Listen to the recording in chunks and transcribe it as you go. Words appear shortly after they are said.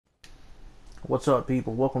What's up,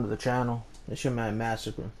 people? Welcome to the channel. It's your man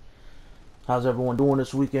Massacre. How's everyone doing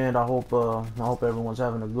this weekend? I hope everyone's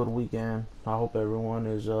having a good weekend. I hope everyone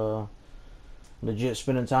is legit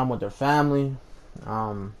spending time with their family.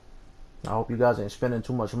 Um, I hope you guys ain't spending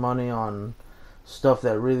too much money on stuff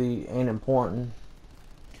that really ain't important.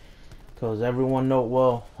 Cause everyone know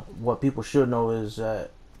what people should know is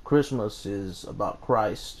that Christmas is about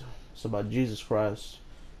Christ. It's about Jesus Christ.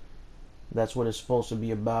 That's what it's supposed to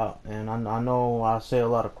be about. And I know I say a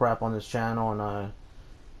lot of crap on this channel, and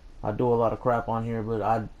I do a lot of crap on here, but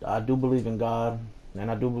I do believe in God, and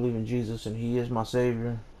I do believe in Jesus, and He is my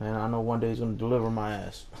Savior, and I know one day He's gonna deliver my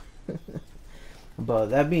ass. But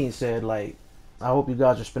that being said, like, I hope you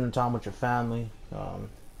guys are spending time with your family,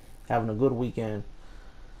 having a good weekend.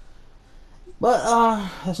 But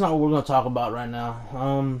that's not what we're gonna talk about right now.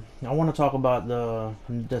 I want to talk about the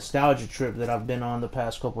nostalgia trip that I've been on the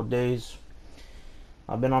past couple of days.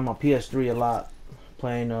 I've been on my PS3 a lot,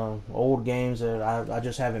 playing old games that I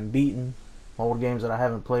just haven't beaten, old games that I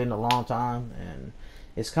haven't played in a long time, and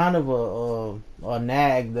it's kind of a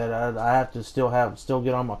nag that I have to still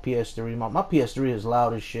get on my PS3. My PS3 is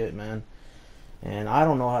loud as shit, man, and I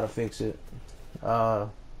don't know how to fix it. I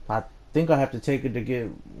think I have to take it to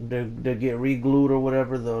get re-glued or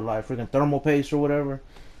whatever, the like freaking thermal paste or whatever.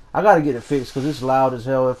 I gotta get it fixed because it's loud as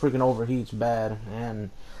hell. It freaking overheats bad, and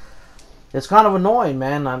it's kind of annoying,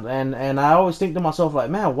 man. And I always think to myself, like,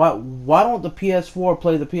 man, why don't the PS4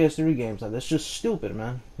 play the PS3 games? Like, that's just stupid,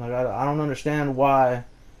 man. Like, I don't understand why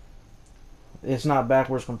it's not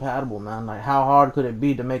backwards compatible, man. Like, how hard could it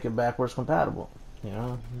be to make it backwards compatible? You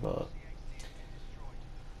know, but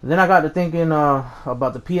then I got to thinking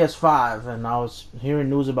about the PS5, and I was hearing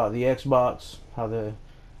news about the Xbox, how the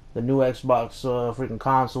new Xbox freaking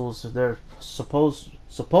consoles, they're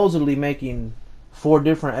supposedly making 4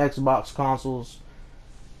 different Xbox consoles,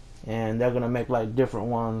 and they're gonna make like different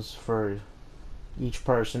ones for each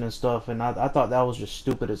person and stuff. And I thought that was just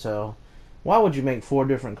stupid as hell. Why would you make 4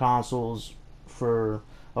 different consoles for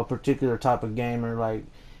a particular type of gamer? Like,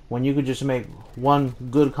 when you could just make one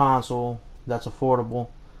good console that's affordable.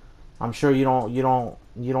 I'm sure you don't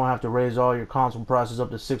have to raise all your console prices up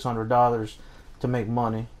to $600 to make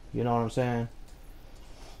money. You know what I'm saying?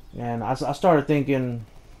 And I started thinking,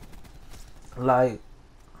 like,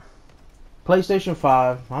 PlayStation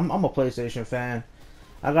 5. I'm a PlayStation fan.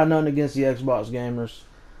 I got nothing against the Xbox gamers.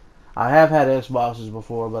 I have had Xboxes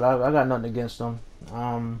before, but I got nothing against them.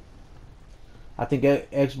 I think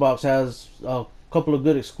Xbox has a couple of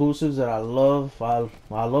good exclusives that I love. I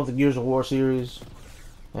love the Gears of War series,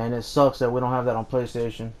 and it sucks that we don't have that on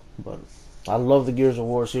PlayStation. But I love the Gears of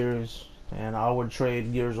War series, and I would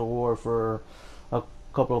trade Gears of War for a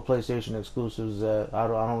couple of PlayStation exclusives that I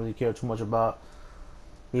don't really care too much about.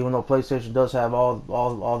 Even though PlayStation does have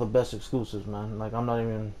all the best exclusives, man. Like, I'm not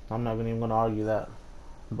even gonna argue that.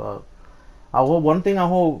 But one thing I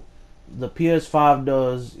hope the PS5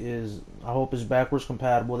 does is, I hope it's backwards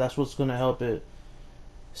compatible. That's what's gonna help it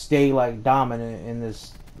stay like dominant in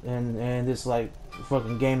this like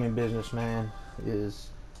fucking gaming business, man. Is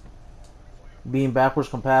being backwards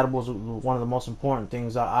compatible is one of the most important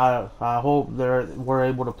things. I hope we're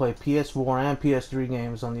able to play PS4 and PS3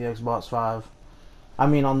 games on the Xbox 5. I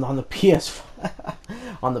mean, on the PS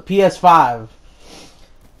on the PS5.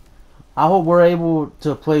 I hope we're able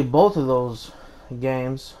to play both of those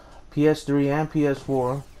games, PS3 and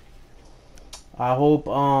PS4. I hope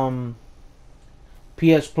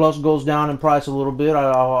PS Plus goes down in price a little bit.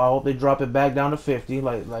 I hope they drop it back down to 50.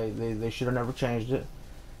 Like they should have never changed it.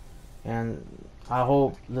 And I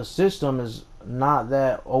hope the system is not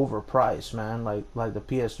that overpriced, man. Like the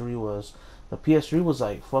PS3 was. The PS3 was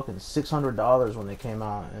like fucking $600 when they came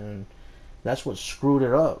out, and that's what screwed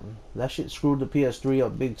it up. That shit screwed the PS3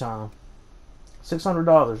 up big time.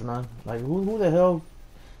 $600, man. Like, who the hell?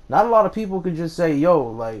 Not a lot of people could just say, yo,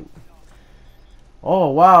 like, oh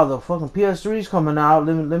wow, the fucking PS3 is coming out.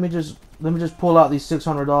 Let me just pull out these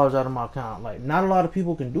 $600 out of my account. Like, not a lot of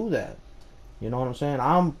people can do that. You know what I'm saying?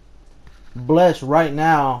 I'm blessed right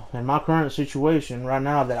now in my current situation right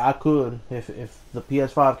now that I could, if the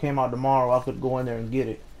PS5 came out tomorrow, I could go in there and get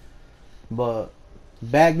it. But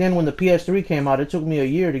back then when the PS3 came out, it took me a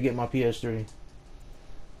year to get my PS3,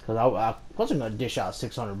 because I wasn't gonna dish out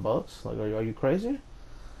 $600. Like, are you crazy?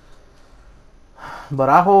 But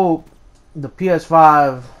I hope the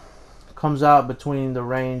PS5 comes out between the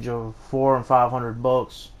range of $400 and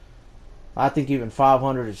 $500. I think even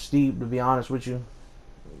 500 is steep, to be honest with you,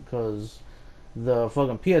 because the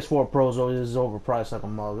fucking PS4 Pros is overpriced like a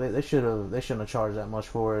mother. They shouldn't have charged that much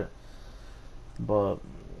for it. But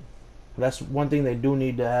that's one thing they do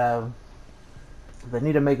need to have They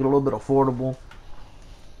need to make it a little bit affordable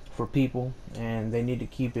for people, and they need to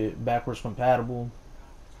keep it backwards compatible.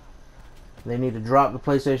 They need to drop the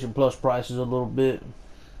PlayStation Plus prices a little bit,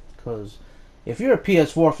 because if you're a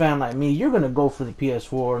PS4 fan like me, you're going to go for the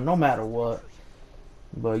PS4 no matter what.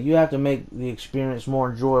 But you have to make the experience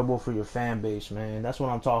more enjoyable for your fan base, man. That's what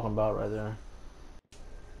I'm talking about right there.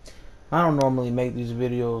 I don't normally make these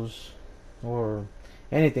videos or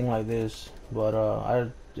anything like this, but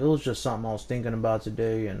it was just something I was thinking about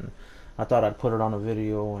today, and I thought I'd put it on a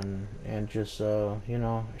video and just you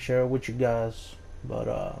know, share it with you guys.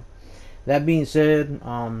 But that being said,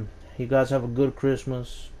 you guys have a good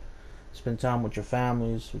Christmas. Spend time with your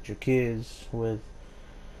families, with your kids, with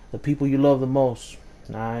the people you love the most.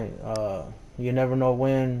 Alright, you never know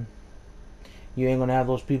when you ain't gonna have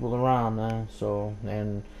those people around, man. So,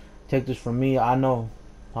 and take this from me. I know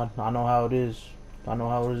how it is. I know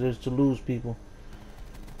how it is to lose people.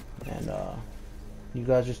 And you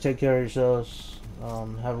guys just take care of yourselves.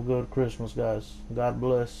 Have a good Christmas, guys. God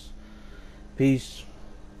bless. Peace.